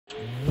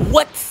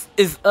What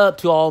is up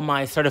to all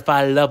my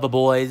certified lover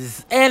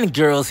boys and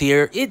girls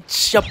here?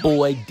 It's your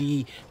boy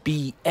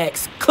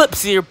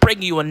dbxclips here,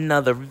 bringing you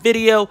another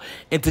video.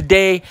 And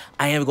today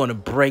I am going to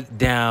break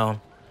down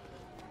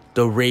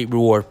the raid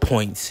reward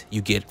points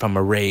you get from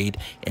a raid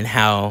and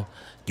how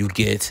you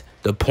get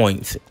the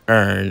points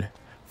earned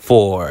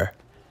for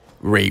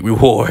raid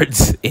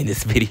rewards in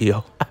this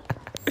video.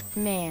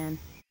 Man,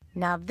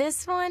 now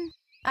this one,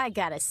 I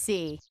gotta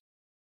see.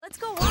 Let's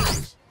go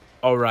watch.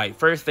 All right,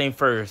 first thing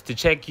first, to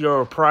check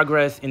your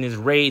progress in this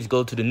raid,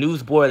 go to the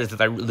news board. This is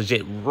like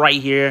legit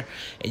right here.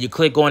 And you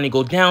click on and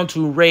go down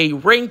to raid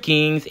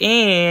rankings.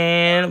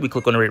 And we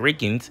click on the raid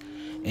rankings.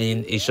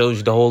 And it shows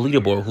you the whole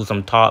leaderboard, who's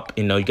on top.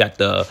 You know, you got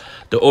the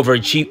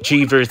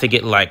overachievers to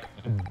get like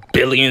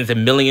billions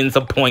and millions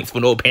of points for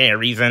no apparent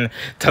reason.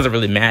 Doesn't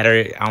really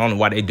matter. I don't know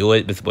why they do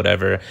it, but it's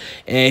whatever.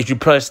 And if you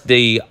press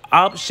the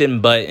option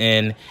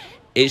button,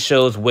 it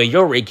shows where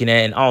you're ranking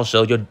at and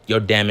also your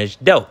damage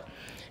dealt.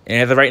 And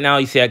as of right now,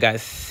 you see I got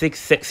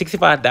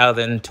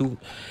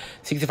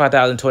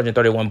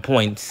 65,231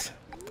 points.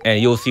 And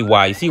you'll see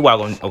why. You see why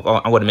I'm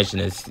going to mention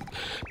this.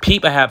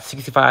 Peep, I have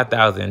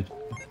 65,000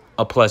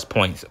 plus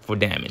points for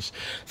damage.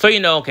 So, you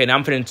know, okay, now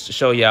I'm finna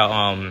show y'all.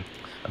 I'm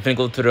finna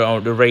go to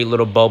the raid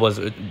little bubbles.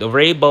 The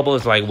raid bubble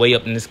is like way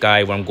up in the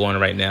sky where I'm going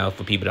right now.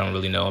 For people that don't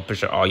really know, I'm pretty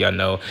sure all y'all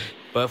know.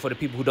 But for the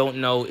people who don't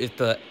know, it's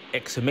the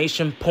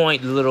exclamation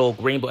point, the little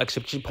rainbow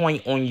exclamation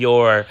point on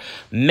your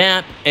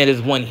map. And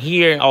there's one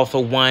here, and also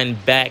one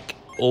back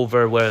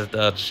over where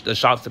the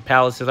shops and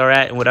palaces are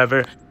at and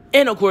whatever.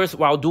 And of course,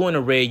 while doing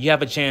a raid, you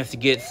have a chance to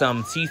get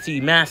some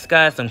CC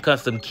mascots, some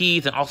custom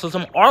keys, and also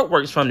some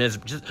artworks from this.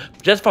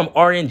 Just from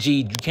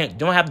RNG,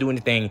 don't have to do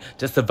anything,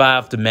 just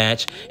survive the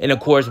match. And of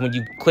course, when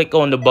you click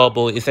on the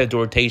bubble, it says the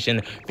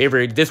rotation.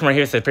 This one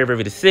here says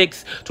February the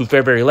 6th to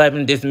February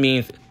 11th. This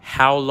means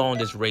how long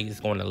this raid is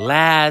going to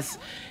last.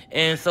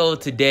 And so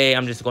today,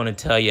 I'm just going to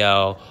tell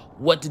y'all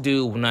what to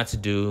do, what not to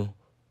do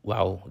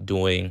while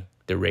doing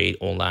the raid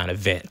online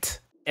event.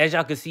 As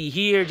y'all can see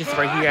here, just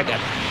right here, I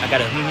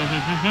got a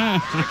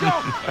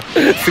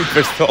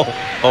super soul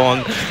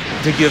on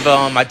to give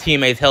my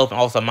teammates health and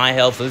also my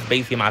health. So this is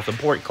basically my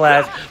support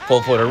class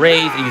for the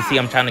raids. And you see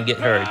I'm trying to get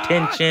her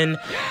attention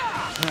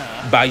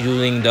by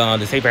using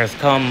the Saber Has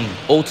Come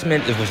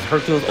ultimate. It was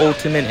Hercule's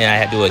ultimate, and I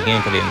had to do it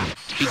again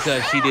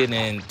because she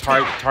didn't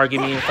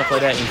target me and stuff like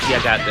that. And you see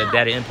I got the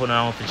data input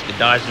on so she could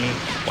dodge me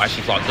while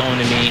she locked on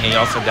to me. And you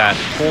also got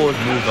Core's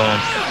move on.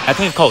 I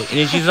think it's called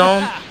Energy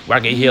Zone, where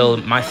I can heal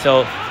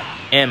myself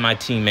and my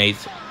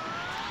teammates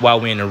while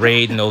we're in the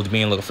raid, and those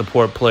being like a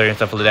support player and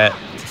stuff like that,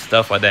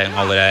 and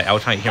all of that. I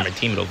was trying to heal my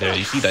teammate over there.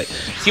 You see that?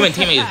 See, my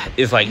teammate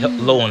is like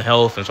low on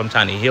health, and so I'm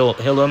trying to heal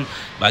him.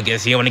 But I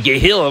guess he want to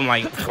get healed. I'm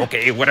like,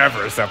 okay,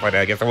 whatever, stuff like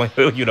that. I guess I want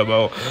to heal you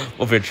know,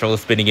 over troll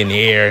spinning in the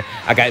air.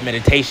 I got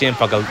meditation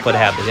for to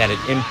have the data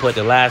input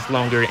to last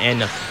longer,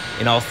 and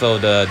also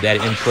the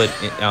data input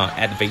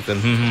activates the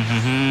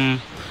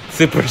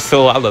super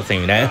soul. I love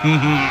saying that.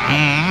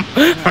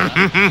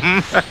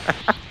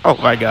 Oh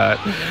my god.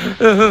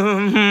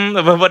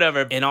 But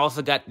whatever. And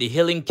also got the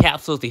healing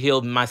capsules to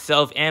heal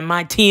myself and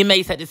my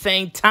teammates at the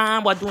same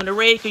time while doing the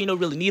raid, because you don't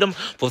really need them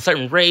for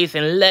certain raids.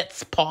 And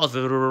let's pause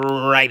it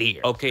right here.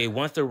 Okay,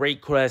 once the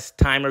raid quest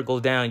timer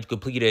goes down, you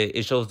complete it.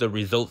 It shows the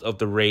results of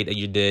the raid that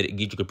you did. It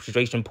gives you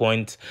concentration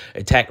points,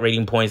 attack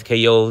rating points,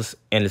 KOs,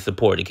 and the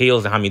support. The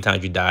KOs are how many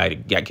times you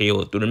died. You got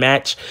KOs through the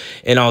match.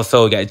 And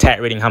also you got attack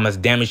rating, how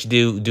much damage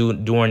you do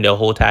during the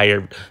whole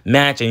entire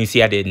match. And you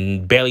see I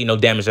did barely no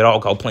damage at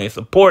all called playing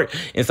support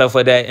and stuff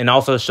like that. And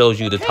also shows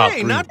you the top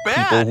 3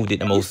 people who did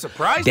the most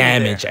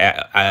damage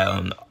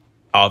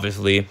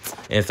obviously,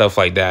 and stuff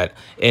like that.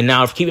 And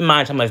now keep in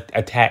mind how much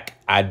attack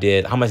I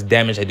did, how much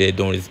damage I did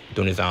during this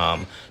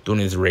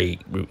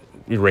raid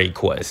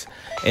quest.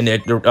 And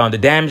the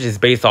damage is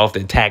based off the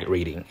attack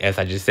rating. As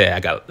I just said,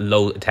 I got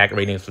low attack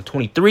ratings for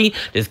 23.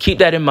 Just keep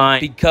that in mind,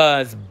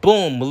 because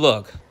boom,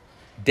 look,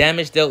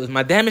 damage dealt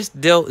my damage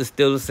dealt is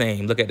still the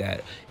same. Look at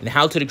that. And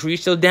how to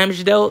decrease your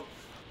damage dealt?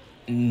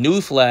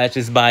 Newsflash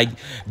is by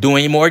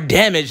doing more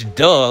damage.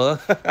 Duh.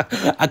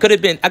 I could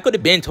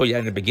have been told you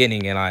in the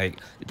beginning, and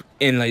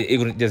it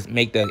would just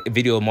make the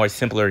video more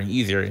simpler and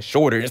easier and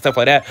shorter and stuff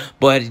like that.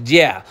 But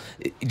yeah,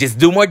 just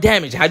do more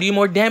damage. How do you do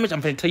more damage?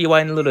 I'm gonna tell you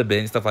why in a little bit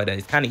and stuff like that.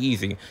 It's kind of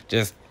easy.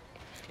 Just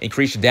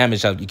increase your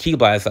damage of your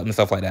keyblast and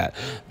stuff like that.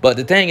 But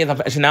the thing is,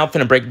 I'm actually now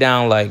finna break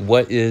down like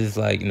what is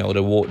like, you know,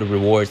 the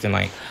rewards and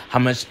like how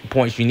much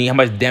points you need, how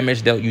much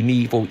damage that you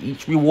need for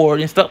each reward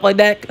and stuff like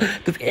that.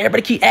 Because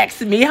everybody keep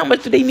asking me how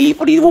much do they need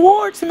for these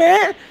rewards,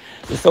 man.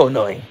 It's so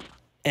annoying.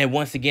 And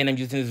once again, I'm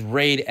using this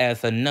raid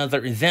as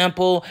another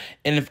example.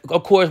 And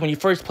of course, when you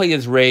first play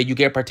this raid, you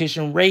get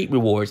partition raid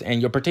rewards.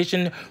 And your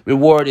partition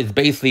reward is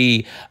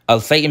basically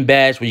a Satan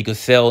badge where you can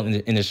sell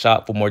in the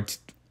shop for more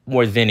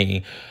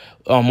zenny.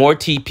 More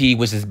TP,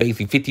 which is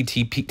basically 50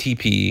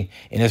 TP,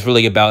 and that's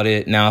really about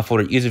it. Now,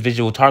 for the user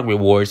visual target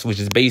rewards, which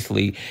is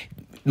basically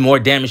more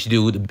damage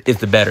you do, is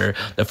the better.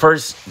 The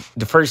first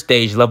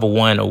stage, level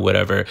 1 or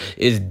whatever,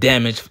 is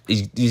damage.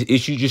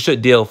 You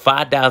should deal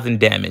 5,000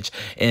 damage,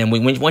 and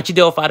once you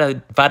deal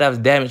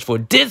 5,000 damage for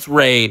this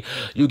raid,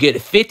 you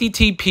get 50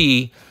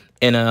 TP.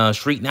 In a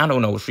street, I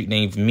don't know what street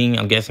names mean.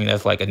 I'm guessing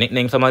that's like a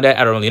nickname, something like that.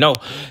 I don't really know.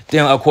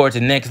 Then, of course, the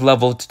next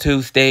level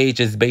 2 stage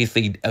is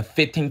basically a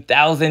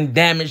 15,000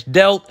 damage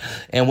dealt.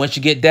 And once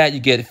you get that, you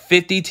get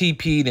 50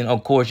 TP. Then,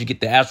 of course, you get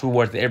the actual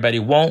rewards that everybody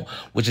want,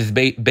 which is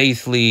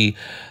basically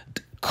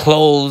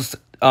clothes,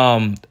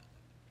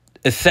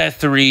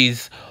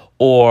 accessories,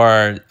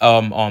 or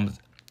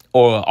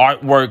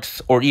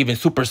artworks, or even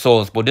super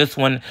souls. But this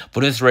one,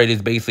 for this raid,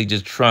 is basically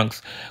just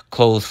trunks,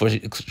 clothes,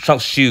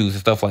 trunks, shoes, and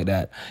stuff like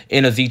that.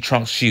 NZ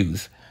trunks,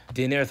 shoes.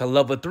 Then there's a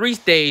level 3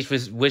 stage,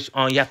 which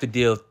you have to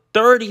deal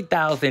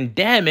 30,000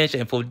 damage,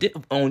 and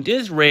on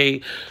this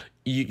raid,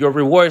 your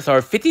rewards are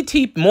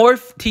 50 more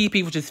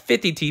TP, which is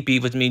 50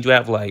 TP, which means you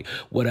have like,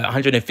 what,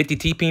 150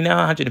 TP now?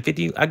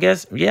 150, I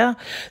guess, yeah.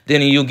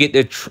 Then you'll get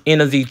the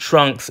NZ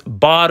trunks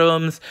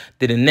bottoms.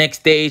 Then the next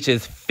stage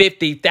is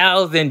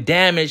 50,000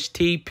 damage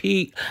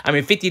TP.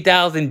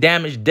 50,000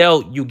 damage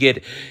dealt. You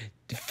get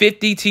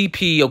 50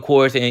 TP, of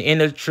course, and in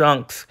the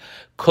trunks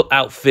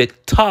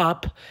outfit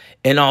top,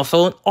 and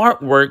also an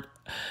artwork.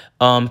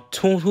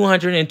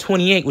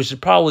 228, which is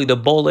probably the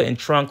Bola and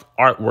Trunks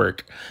artwork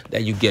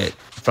that you get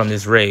from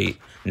this raid.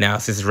 Now,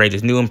 since this raid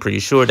is new, I'm pretty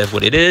sure that's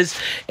what it is.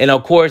 And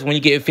of course, when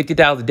you get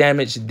 50,000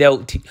 damage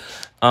dealt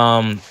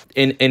in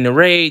the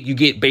raid, you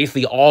get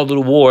basically all the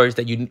rewards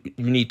that you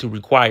need to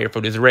require for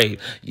this raid.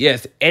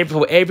 Yes,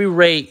 every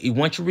raid,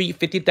 once you reach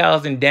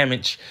 50,000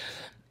 damage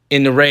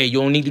in the raid,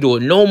 you don't need to do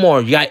it no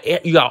more. You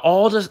got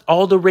all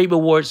the raid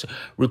rewards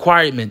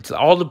requirements,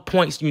 all the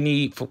points you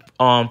need for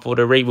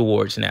the raid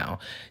rewards now.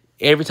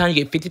 Every time you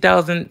get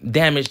 50,000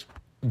 damage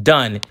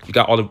done, you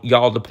got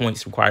all the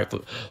points required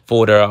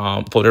for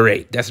the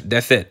raid. That's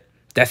it.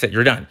 That's it.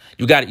 You're done.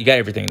 You got it. You got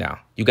everything now.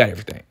 You got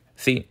everything.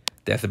 See,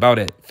 that's about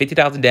it.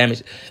 50,000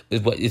 damage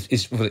is what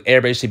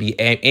everybody should be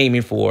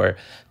aiming for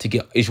to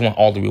get if you want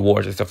all the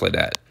rewards and stuff like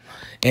that.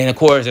 And of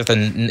course,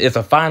 it's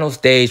a final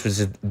stage, which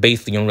is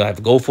basically you don't really have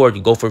to go for it.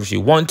 You go for it if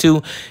you want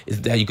to.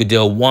 Is that you could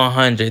deal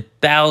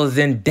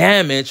 100,000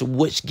 damage,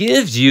 which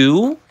gives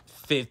you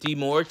 50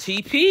 more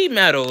TP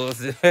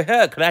medals.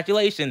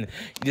 Congratulations.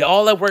 You did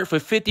all that work for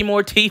 50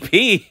 more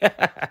TP.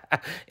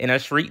 In a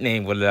street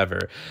name,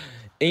 whatever.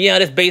 And yeah,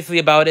 that's basically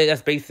about it.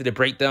 That's basically the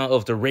breakdown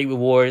of the raid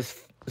rewards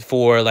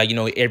for, like, you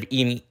know,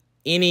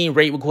 any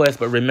raid request.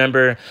 But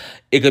remember,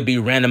 it could be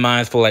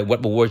randomized for like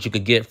what rewards you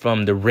could get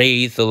from the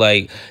raid. So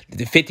like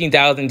the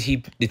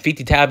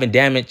 50,000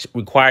 damage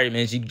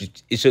requirements,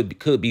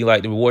 could be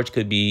like the rewards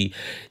could be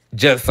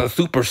just a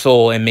super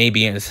soul and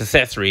maybe an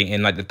accessory,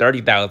 and like the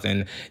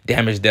 30,000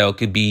 damage dealt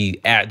could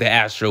be at the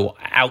astral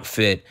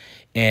outfit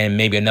and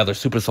maybe another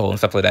super soul and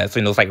stuff like that.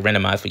 So, you know, it's like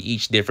randomized for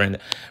each different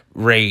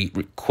raid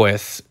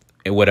requests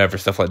and whatever,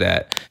 stuff like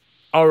that.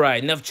 All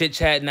right, enough chit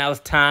chat. Now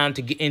it's time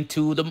to get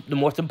into the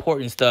most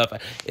important stuff,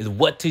 is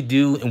what to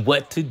do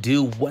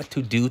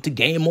to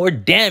gain more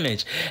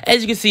damage.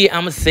 As you can see,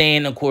 I'm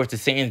saying, of course, the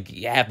saying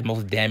you have the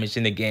most damage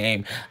in the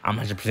game. I'm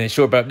 100%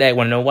 sure about that.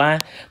 Want to know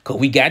why? Because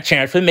we got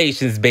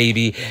transformations,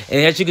 baby.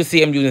 And as you can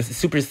see, I'm using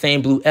Super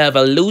Saiyan Blue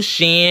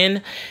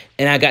Evolution.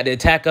 And I got the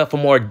attack up for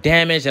more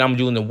damage. And I'm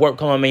doing the Warp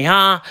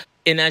Kamehameha.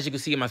 And as you can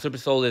see in my Super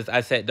Soul,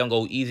 I said don't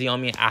go easy on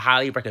me. I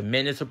highly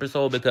recommend the Super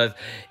Soul because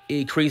it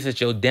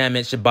increases your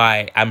damage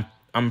by,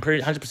 I'm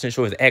pretty 100%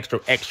 sure it's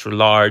extra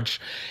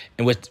large,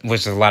 and which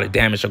is a lot of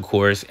damage, of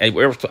course. I've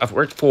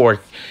worked for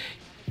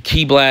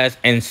Ki Blast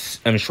and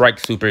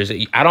Strike Supers.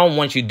 I don't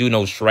want you to do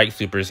no Strike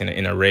Supers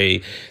in a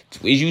raid.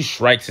 Use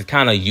Strikes is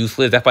kind of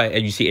useless. That's why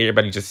you see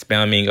everybody just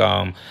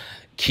spamming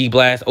Ki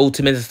Blast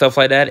ultimates and stuff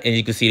like that, and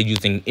you can see they're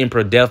using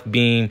Emperor Death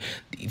Beam.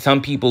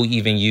 Some people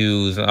even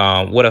use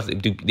what else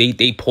do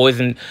they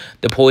poison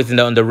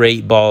on the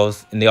raid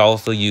boss, and they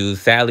also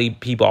use, sadly,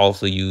 people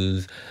also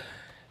use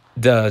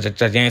the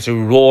gigantic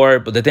roar.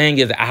 But the thing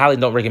is, I highly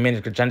don't recommend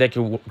it. Gigantic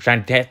roar,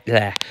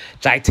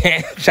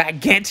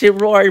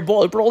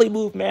 broly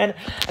move, man.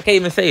 I can't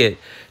even say it.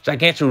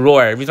 Gigantic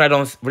roar.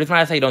 The reason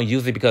I say don't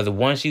use it, because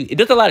once it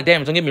does a lot of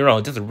damage. Don't get me wrong,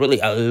 it does really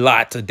a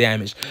lot of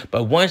damage.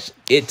 But once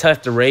it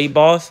touched the raid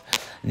boss,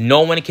 no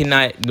one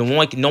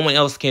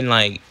else can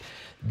like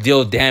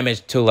deal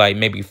damage to like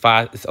maybe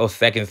 5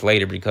 seconds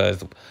later,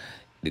 because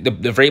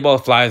the raid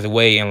boss flies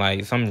away, and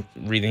like some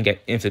reason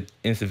get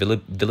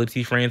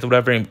invincibility frames or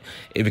whatever, and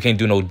it can't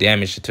do no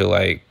damage until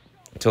a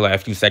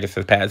few seconds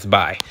has passed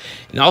by.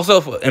 And also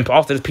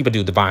there's people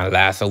do Divine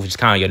Lasso, which is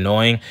kind of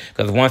annoying,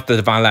 because once the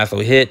Divine Lasso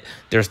hit,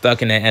 they're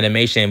stuck in that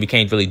animation, and we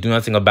can't really do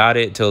nothing about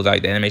it till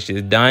like the animation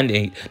is done.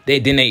 Then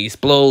they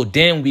explode.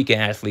 Then we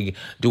can actually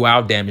do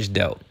our damage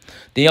dealt.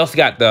 Then you also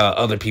got the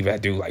other people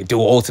that do like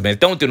dual ultimates.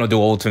 Don't do no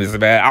dual ultimates,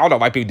 man. I don't know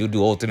why people do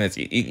dual ultimates.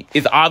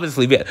 It's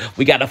obviously,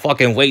 we got to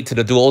fucking wait till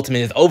the dual ultimate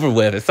is over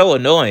with. It's so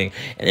annoying.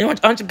 And then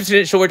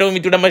 100% sure it don't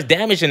even do that much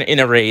damage in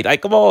a raid.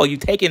 Like, come on, you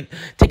taking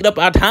up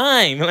our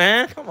time,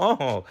 man. Come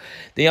on.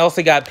 Then you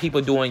also got people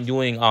doing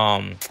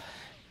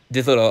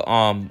this little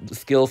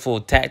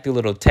skillful tactical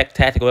little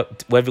tactical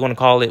whatever you want to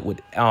call it with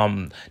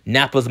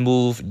Nappa's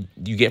move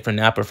you get from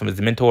Nappa from his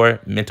mentor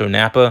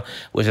Nappa,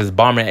 which is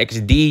Bomber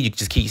XD. You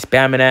just keep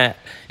spamming that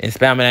and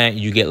spamming that,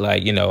 you get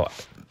like, you know,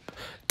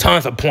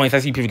 tons of points. I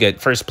see people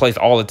get first place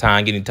all the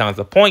time, getting tons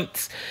of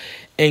points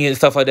and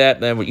stuff like that.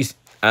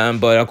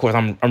 But of course,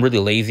 I'm really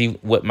lazy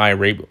with my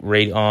raid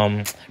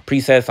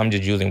presets. I'm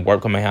just using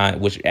Warp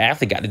Command, which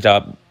actually got the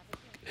job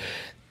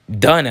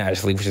done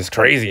actually, which is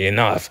crazy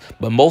enough.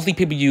 But mostly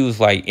people use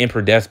like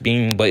Emperor Death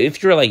Beam. But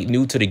if you're like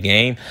new to the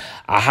game,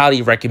 I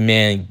highly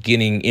recommend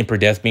getting Emperor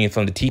Death Beam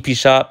from the TP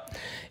shop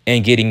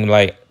and getting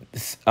like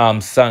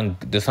Son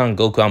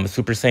Goku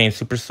Super Saiyan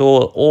Super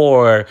Soul,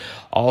 or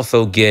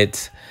also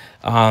get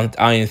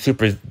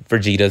Super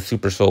Vegeta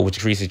Super Soul, which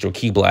increases your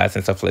ki blast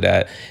and stuff like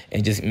that,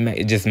 and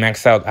just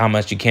max out how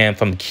much you can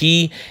from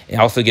ki, and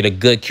also get a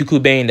good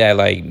Kyukubane that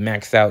like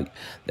max out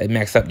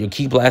your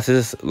ki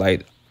blasts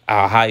like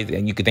high,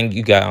 and you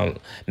gotta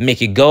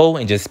make it go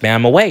and just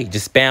spam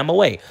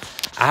away.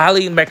 I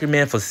highly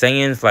recommend for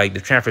Saiyans like the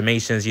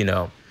transformations, you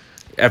know,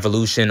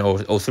 Evolution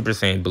or Super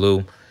Saiyan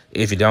Blue.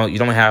 If you don't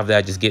have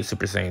that, just get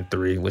Super Saiyan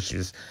 3, which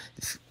is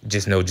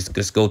just go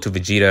to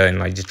Vegeta and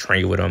like just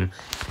train with him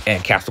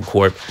and Capsule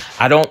Corp.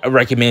 I don't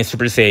recommend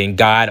Super Saiyan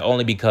God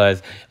only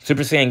because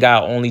Super Saiyan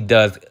God only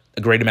does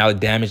a great amount of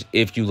damage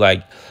if you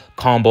like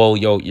combo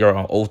your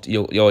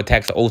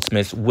attacks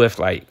ultimates with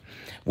like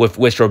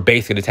with your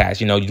basic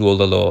attacks. You know, you do a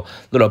little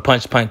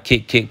punch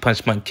kick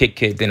punch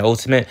kick then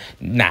ultimate.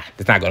 Nah,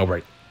 that's not gonna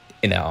work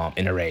in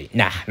a raid.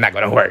 Nah, not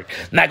gonna work.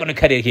 Not gonna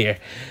cut it here.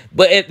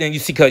 But then you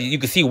see, cause you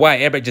can see why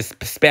everybody just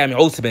spamming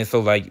ultimate. So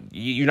like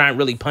you're not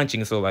really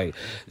punching. So like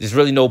there's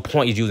really no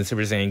point in using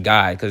Super Saiyan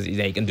God because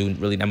they can do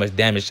really that much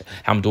damage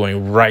how I'm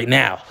doing right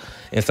now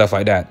and stuff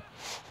like that.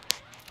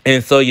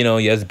 And so, you know,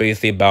 yeah, that's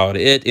basically about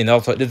it. And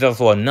also there's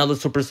also another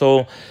Super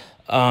Soul.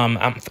 I'm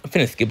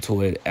finna skip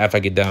to it after I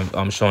get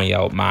done showing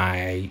y'all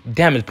my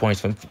damage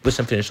points, which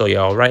I'm finna show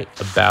y'all right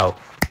about.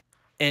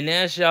 And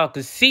as y'all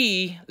can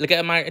see, look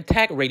at my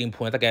attack rating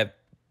points. I got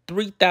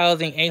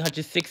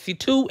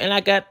 3,862, and I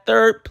got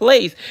third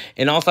place.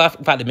 And also, I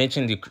forgot to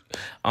mention, you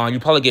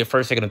probably get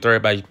first, second, and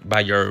third by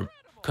your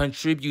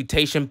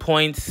contribution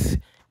points,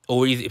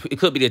 or it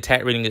could be the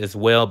attack rating as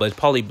well. But it's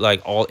probably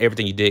like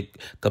everything you did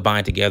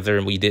combined together,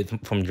 and we did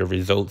from your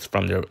results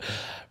from the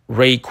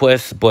raid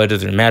quests. But it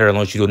doesn't matter as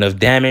long as you do enough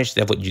damage.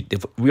 That's what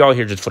we all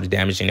here just for the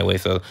damage anyway.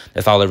 So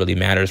that's all that really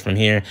matters from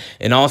here.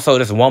 And also,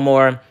 there's one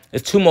more.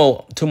 There's two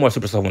more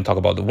Super Soul I want to talk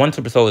about. The one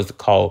Super Soul it's a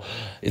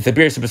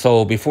Beerus Super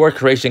Soul. Before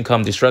creation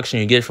comes destruction.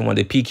 You get it from one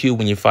of the PQ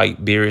when you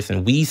fight Beerus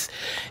and Whis.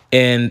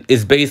 And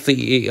it's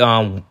basically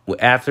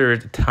after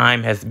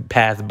time has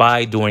passed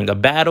by during a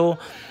battle,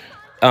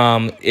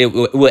 it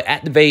will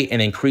activate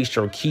and increase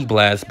your ki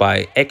blast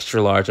by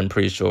extra large. I'm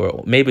pretty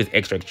sure. Maybe it's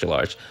extra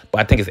large,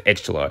 but I think it's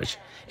extra large.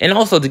 And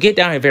also to get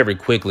down here very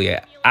quickly,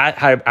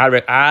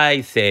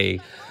 I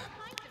say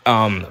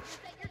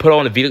put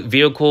on a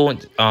vehicle,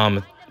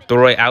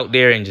 throw it out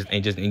there and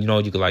just you know,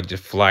 you could like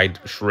just fly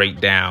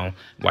straight down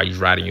while you're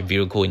riding your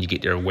vehicle, and you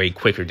get there way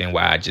quicker than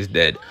what I just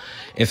did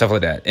and stuff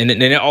like that. And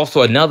then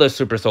also another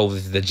Super Soul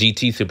is the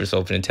GT Super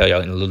Soul. I'm gonna tell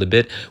y'all in a little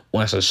bit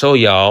once I show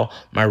y'all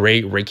my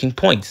raid ranking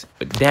points,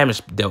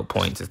 damage dealt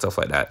points and stuff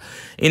like that.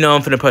 You know,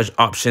 I'm gonna push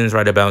options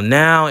right about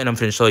now, and I'm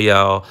gonna show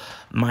y'all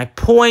my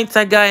points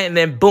I got, and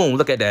then boom,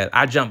 look at that.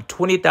 I jumped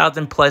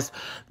 20,000 plus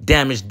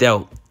damage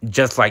dealt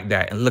just like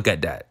that. And look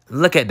at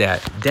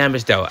that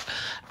damage dealt.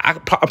 I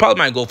probably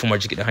might go for more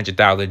to get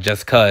 100,000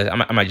 just cause.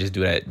 I might just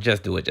do that,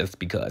 just do it just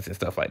because and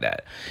stuff like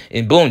that.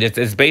 And boom, just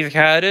it's basically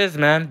how it is,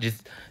 man.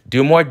 Just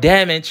do more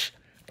damage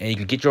and you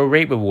can get your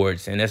raid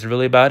rewards, and that's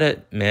really about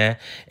it, man.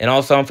 And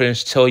also, I'm gonna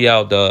show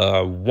y'all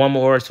the one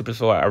more Super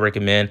Soul I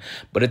recommend.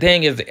 But the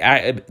thing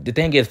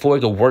is, for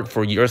it to work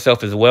for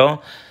yourself as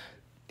well,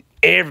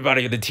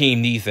 everybody on the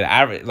team needs it.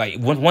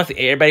 Once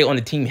everybody on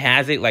the team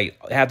has it, like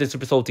have the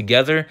Super Soul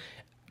together,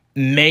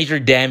 major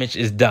damage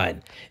is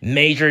done.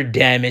 Major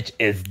damage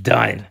is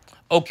done.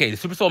 Okay, the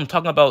Super Soul I'm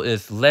talking about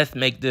is let's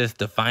make this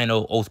the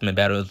final ultimate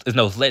battle.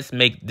 Let's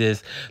make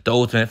this the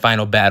ultimate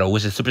final battle,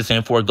 which is Super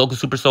Saiyan 4 Goku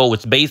Super Soul,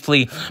 which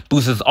basically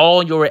boosts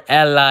all your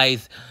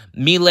allies'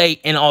 melee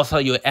and also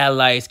your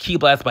allies' ki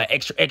blast by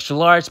extra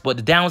large. But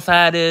the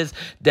downside is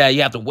that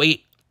you have to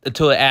wait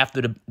until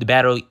after the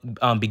battle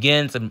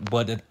begins.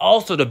 But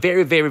also the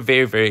very, very,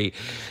 very, very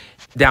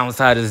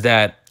downside is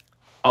that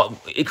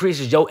it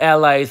increases your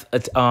allies'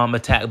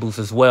 attack boost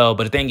as well.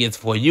 But the thing is,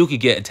 for you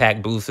could get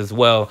attack boost as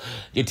well,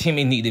 your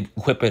teammate need to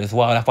equip it as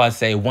well. That's why I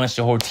say once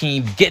your whole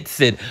team gets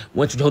it,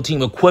 once your whole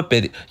team equip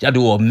it, y'all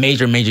do a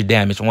major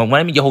damage. When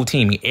I mean your whole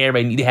team,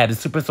 everybody need to have the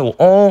Super Soul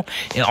on,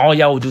 and all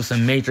y'all will do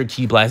some major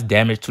ki blast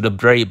damage to the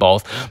Braid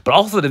Balls. But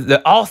also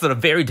the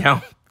very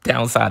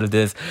downside of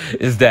this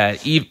is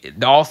that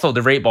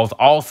the raid boss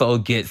also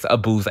gets a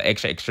boost, an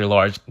extra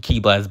large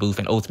ki blast boost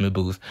and ultimate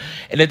boost.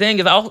 And the thing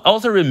is, I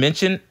also already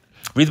mentioned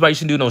reason why you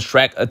shouldn't do no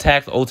track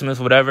attacks, ultimates,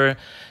 whatever,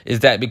 is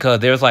that because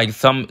there's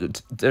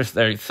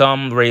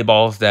some raid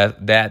balls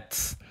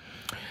that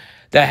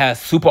that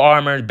has super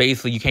armor.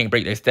 Basically, you can't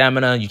break their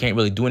stamina. You can't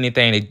really do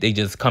anything. They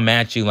just come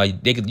at you. Like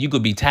you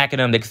could be attacking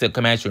them. They can still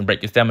come at you and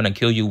break your stamina and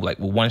kill you like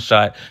with one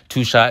shot,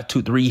 two shot,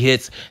 2-3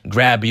 hits,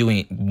 grab you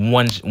and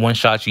one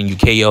shot you and you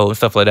KO and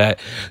stuff like that.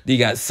 You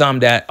got some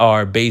that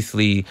are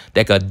basically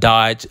that could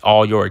dodge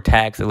all your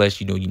attacks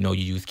unless you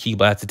use key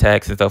blast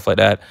attacks and stuff like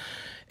that.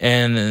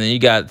 And then you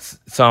got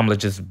some that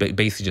just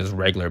basically just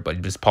regular,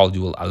 but just probably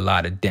do a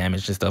lot of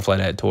damage and stuff like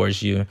that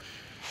towards you.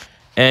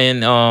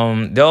 And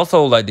they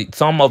also like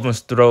some of them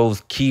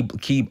throws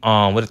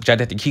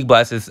gigantic key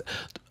blasts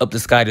up the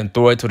sky and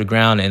throw it to the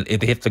ground, and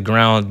if it hits the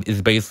ground,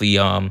 it's basically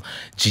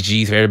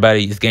GG's for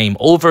everybody. It's game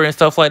over and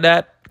stuff like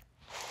that.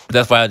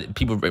 That's why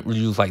people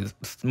use like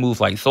moves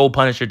like Soul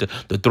Punisher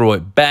to throw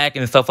it back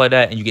and stuff like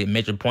that, and you get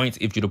major points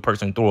if you're the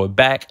person who throw it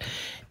back.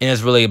 And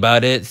that's really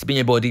about it. It's been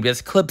your boy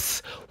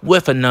dbxclips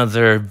with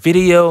another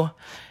video,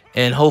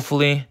 and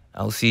hopefully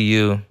I'll see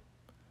you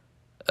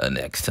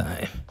next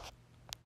time.